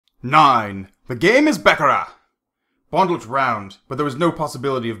9. The game is Baccarat. Bond looked round, but there was no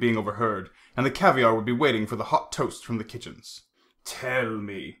possibility of being overheard, and the caviar would be waiting for the hot toast from the kitchens. Tell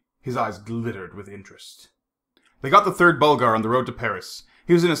me. His eyes glittered with interest. They got the third Bulgar on the road to Paris.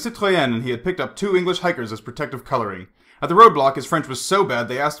 He was in a Citroën and he had picked up 2 English hikers as protective coloring. At the roadblock, his French was so bad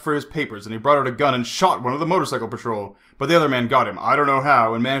they asked for his papers, and he brought out a gun and shot one of the motorcycle patrol. But the other man got him, I don't know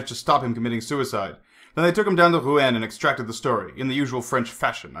how, and managed to stop him committing suicide. Then they took him down to Rouen and extracted the story, in the usual French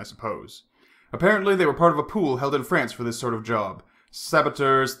fashion, I suppose. Apparently they were part of a pool held in France for this sort of job.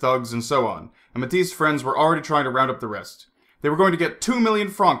 Saboteurs, thugs, and so on. And Matisse' friends were already trying to round up the rest. They were going to get 2 million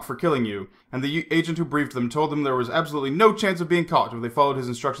francs for killing you, and the agent who briefed them told them there was absolutely no chance of being caught if they followed his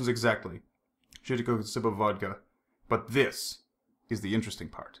instructions exactly. She had to go with a sip of vodka. But this is the interesting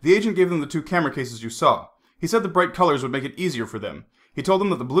part. The agent gave them the 2 camera cases you saw. He said the bright colors would make it easier for them. He told them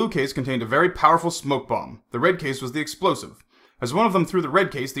that the blue case contained a very powerful smoke bomb. The red case was the explosive. As one of them threw the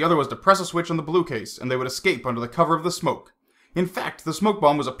red case, the other was to press a switch on the blue case, and they would escape under the cover of the smoke. In fact, the smoke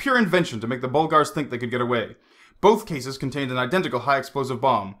bomb was a pure invention to make the Bulgars think they could get away. Both cases contained an identical high-explosive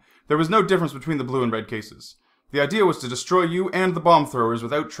bomb. There was no difference between the blue and red cases. The idea was to destroy you and the bomb throwers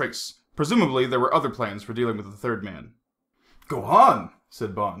without trace. Presumably, there were other plans for dealing with the third man. Go on,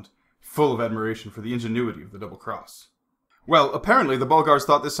 said Bond, full of admiration for the ingenuity of the double cross. Well, apparently the Bulgars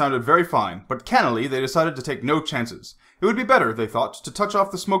thought this sounded very fine, but cannily they decided to take no chances. It would be better, they thought, to touch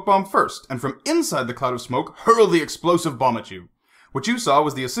off the smoke bomb first, and from inside the cloud of smoke, hurl the explosive bomb at you. What you saw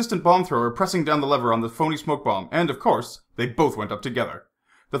was the assistant bomb thrower pressing down the lever on the phony smoke bomb, and, of course, they both went up together.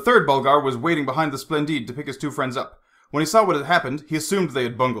 The third Bulgar was waiting behind the Splendide to pick his 2 friends up. When he saw what had happened, he assumed they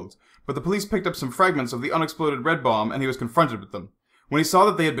had bungled, but the police picked up some fragments of the unexploded red bomb, and he was confronted with them. When he saw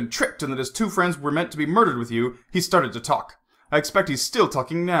that they had been tricked and that his 2 friends were meant to be murdered with you, he started to talk. I expect he's still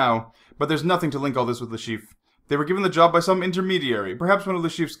talking now, but there's nothing to link all this with Le Chiffre. They were given the job by some intermediary, perhaps one of Le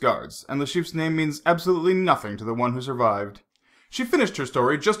Chiffre's guards, and Le Chiffre's name means absolutely nothing to the one who survived. She finished her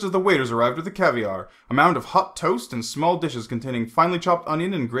story just as the waiters arrived with the caviar, a mound of hot toast and small dishes containing finely chopped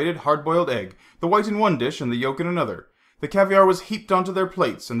onion and grated hard-boiled egg, the white in one dish and the yolk in another. The caviar was heaped onto their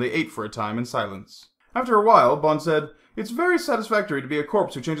plates, and they ate for a time in silence. After a while, Bond said, "It's very satisfactory to be a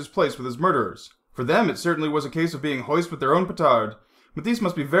corpse who changes place with his murderers. For them, it certainly was a case of being hoist with their own petard. Matisse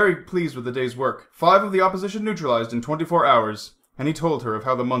must be very pleased with the day's work. 5 of the opposition neutralized in 24 hours. And he told her of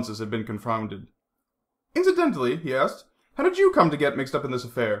how the Munces had been confounded. Incidentally, he asked, how did you come to get mixed up in this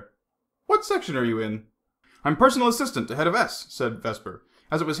affair? What section are you in? I'm personal assistant to head of S, said Vesper.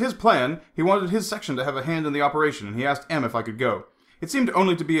 As it was his plan, he wanted his section to have a hand in the operation, and he asked M if I could go. It seemed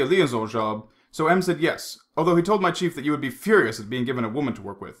only to be a liaison job, so M said yes, although he told my chief that you would be furious at being given a woman to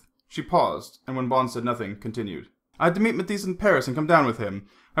work with. She paused, and when Bond said nothing, continued. I had to meet Matisse in Paris and come down with him.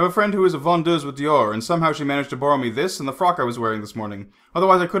 I have a friend who is a vendeuse with Dior, and somehow she managed to borrow me this and the frock I was wearing this morning.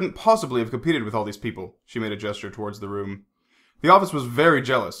 Otherwise I couldn't possibly have competed with all these people. She made a gesture towards the room. The office was very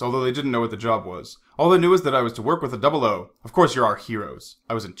jealous, although they didn't know what the job was. All they knew was that I was to work with a 00. Of course you're our heroes.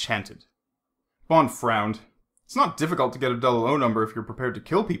 I was enchanted. Bond frowned. It's not difficult to get a 00 number if you're prepared to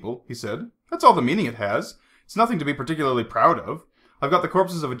kill people, he said. That's all the meaning it has. It's nothing to be particularly proud of. I've got the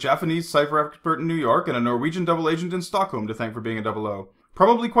corpses of a Japanese cipher expert in New York and a Norwegian double agent in Stockholm to thank for being a 00.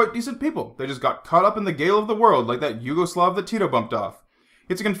 Probably quite decent people. They just got caught up in the gale of the world like that Yugoslav that Tito bumped off.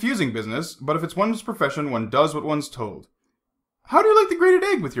 It's a confusing business, but if it's one's profession, one does what one's told. How do you like the grated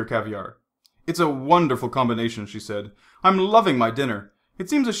egg with your caviar? It's a wonderful combination, she said. I'm loving my dinner. It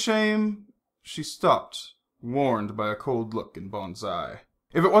seems a shame... She stopped, warned by a cold look in Bond's eye.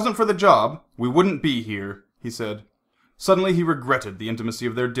 If it wasn't for the job, we wouldn't be here, he said. Suddenly he regretted the intimacy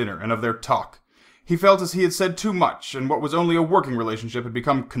of their dinner and of their talk. He felt as he had said too much, and what was only a working relationship had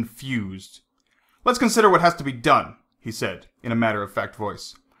become confused. Let's consider what has to be done, he said, in a matter-of-fact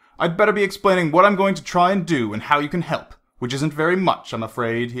voice. I'd better be explaining what I'm going to try and do and how you can help, which isn't very much, I'm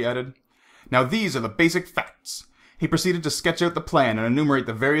afraid, he added. Now these are the basic facts. He proceeded to sketch out the plan and enumerate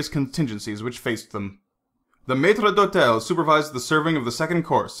the various contingencies which faced them. The maître d'hôtel supervised the serving of the second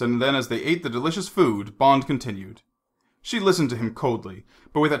course, and then as they ate the delicious food, Bond continued. She listened to him coldly,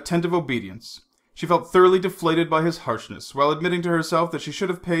 but with attentive obedience. She felt thoroughly deflated by his harshness, while admitting to herself that she should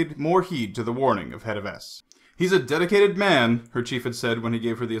have paid more heed to the warning of Head of S. He's a dedicated man, her chief had said when he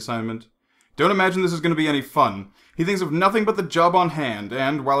gave her the assignment. Don't imagine this is going to be any fun. He thinks of nothing but the job on hand,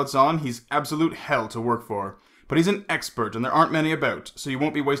 and, while it's on, he's absolute hell to work for. But he's an expert, and there aren't many about, so you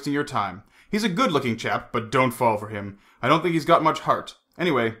won't be wasting your time. He's a good-looking chap, but don't fall for him. I don't think he's got much heart.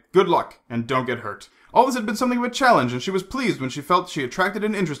 Anyway, good luck, and don't get hurt. All this had been something of a challenge, and she was pleased when she felt she attracted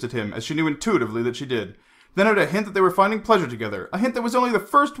and interested him, as she knew intuitively that she did. Then at a hint that they were finding pleasure together, a hint that was only the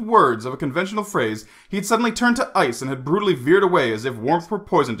first words of a conventional phrase, he had suddenly turned to ice and had brutally veered away as if warmth were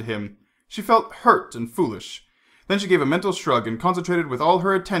poison to him. She felt hurt and foolish. Then she gave a mental shrug and concentrated with all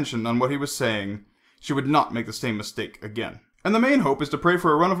her attention on what he was saying. She would not make the same mistake again. And the main hope is to pray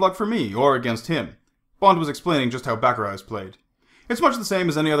for a run of luck for me, or against him. Bond was explaining just how Baccarat is played. It's much the same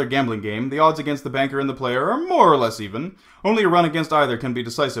as any other gambling game. The odds against the banker and the player are more or less even. Only a run against either can be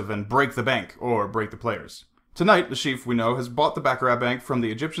decisive and break the bank, or break the players. Tonight, the chief, we know, has bought the Baccarat bank from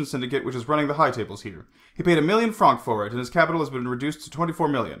the Egyptian syndicate which is running the high tables here. He paid 1,000,000 francs for it, and his capital has been reduced to 24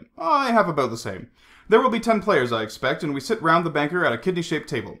 million. I have about the same. There will be 10 players, I expect, and we sit round the banker at a kidney-shaped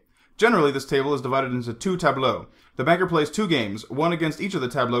table. Generally, this table is divided into 2 tableaux. The banker plays 2 games, one against each of the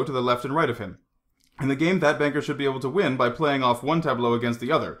tableaux to the left and right of him. In the game, that banker should be able to win by playing off one tableau against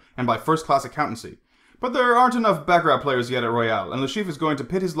the other, and by first-class accountancy. But there aren't enough Baccarat players yet at Royale, and the chief is going to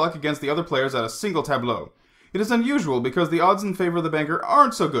pit his luck against the other players at a single tableau. It is unusual because the odds in favor of the banker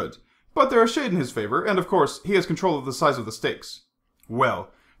aren't so good, but they're a shade in his favor, and of course, he has control of the size of the stakes. Well,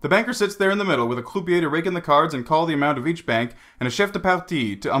 the banker sits there in the middle with a croupier to rake in the cards and call the amount of each bank, and a chef de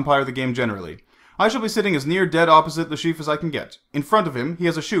partie to umpire the game generally. I shall be sitting as near dead opposite the chief as I can get. In front of him, he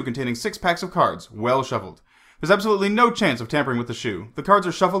has a shoe containing 6 packs of cards, well shuffled. There's absolutely no chance of tampering with the shoe. The cards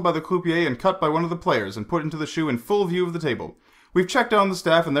are shuffled by the croupier and cut by one of the players and put into the shoe in full view of the table. We've checked on the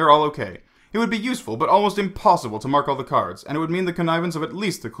staff and they're all okay. It would be useful, but almost impossible to mark all the cards, and it would mean the connivance of at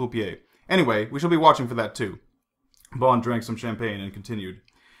least the croupier. Anyway, we shall be watching for that too. Bond drank some champagne and continued.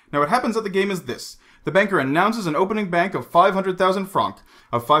 Now what happens at the game is this. The banker announces an opening bank of 500,000 francs,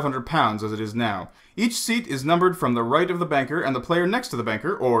 of 500 pounds as it is now. Each seat is numbered from the right of the banker, and the player next to the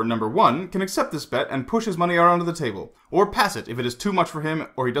banker, or number 1, can accept this bet and push his money out onto the table, or pass it if it is too much for him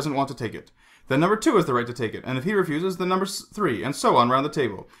or he doesn't want to take it. Then number 2 has the right to take it, and if he refuses, then number 3, and so on round the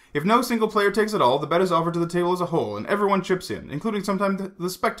table. If no single player takes it all, the bet is offered to the table as a whole, and everyone chips in, including sometimes the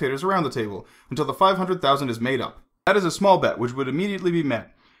spectators around the table, until the 500,000 is made up. That is a small bet, which would immediately be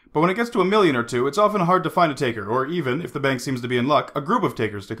met. But when it gets to 1,000,000 or 2, it's often hard to find a taker, or even, if the bank seems to be in luck, a group of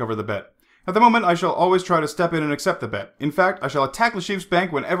takers to cover the bet. At the moment, I shall always try to step in and accept the bet. In fact, I shall attack the chief's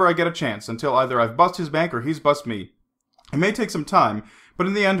bank whenever I get a chance, until either I've bust his bank or he's bust me. It may take some time, but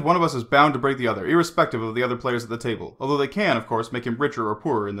in the end, one of us is bound to break the other, irrespective of the other players at the table, although they can, of course, make him richer or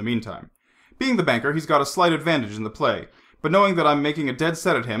poorer in the meantime. Being the banker, he's got a slight advantage in the play, but knowing that I'm making a dead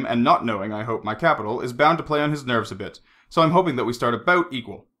set at him, and not knowing, I hope, my capital, is bound to play on his nerves a bit, so I'm hoping that we start about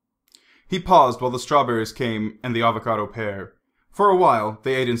equal. He paused while the strawberries came and the avocado pear. For a while,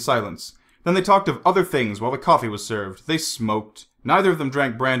 they ate in silence. Then they talked of other things while the coffee was served. They smoked. Neither of them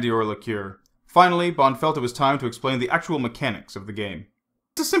drank brandy or liqueur. Finally, Bond felt it was time to explain the actual mechanics of the game.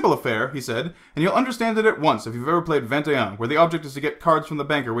 It's a simple affair, he said, and you'll understand it at once if you've ever played 21, where the object is to get cards from the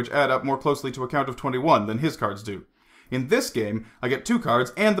banker which add up more closely to a count of 21 than his cards do. In this game, I get 2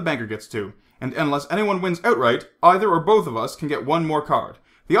 cards and the banker gets 2, and unless anyone wins outright, either or both of us can get 1 more card.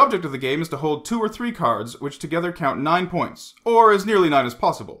 The object of the game is to hold 2 or 3 cards, which together count 9 points, or as nearly 9 as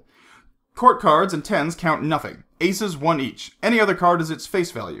possible. Court cards and 10s count nothing. Aces 1 each. Any other card is its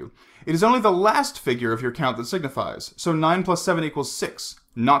face value. It is only the last figure of your count that signifies, so 9 plus 7 equals 6,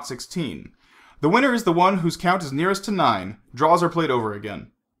 not 16. The winner is the one whose count is nearest to 9. Draws are played over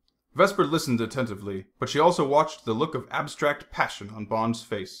again. Vesper listened attentively, but she also watched the look of abstract passion on Bond's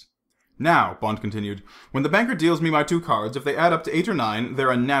face. Now, Bond continued, when the banker deals me my 2 cards, if they add up to 8 or 9, they're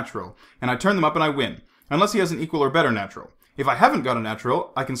a natural, and I turn them up and I win, unless he has an equal or better natural. If I haven't got a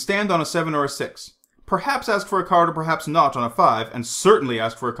natural, I can stand on a 7 or a 6. Perhaps ask for a card or perhaps not on a 5, and certainly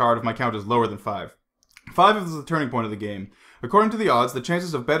ask for a card if my count is lower than 5. 5 is the turning point of the game. According to the odds, the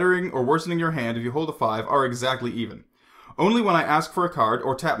chances of bettering or worsening your hand if you hold a 5 are exactly even. Only when I ask for a card,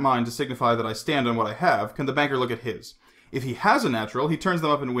 or tap mine to signify that I stand on what I have, can the banker look at his. If he has a natural, he turns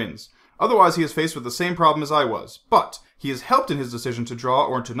them up and wins. Otherwise, he is faced with the same problem as I was, but he is helped in his decision to draw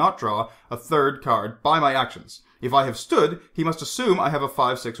or to not draw a 3rd card by my actions. If I have stood, he must assume I have a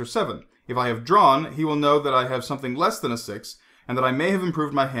 5, 6, or 7. If I have drawn, he will know that I have something less than a 6, and that I may have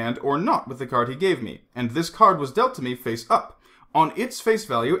improved my hand or not with the card he gave me, and this card was dealt to me face up. On its face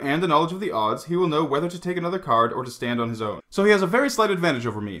value and the knowledge of the odds, he will know whether to take another card or to stand on his own. So he has a very slight advantage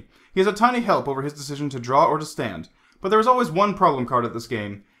over me. He has a tiny help over his decision to draw or to stand. But there is always one problem card at this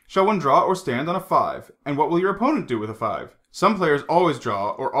game. Shall one draw or stand on a 5? And what will your opponent do with a 5? Some players always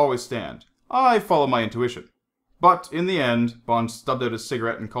draw or always stand. I follow my intuition. But, in the end, Bond stubbed out his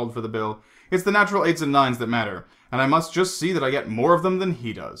cigarette and called for the bill. It's the natural 8s and 9s that matter, and I must just see that I get more of them than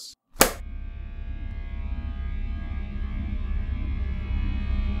he does.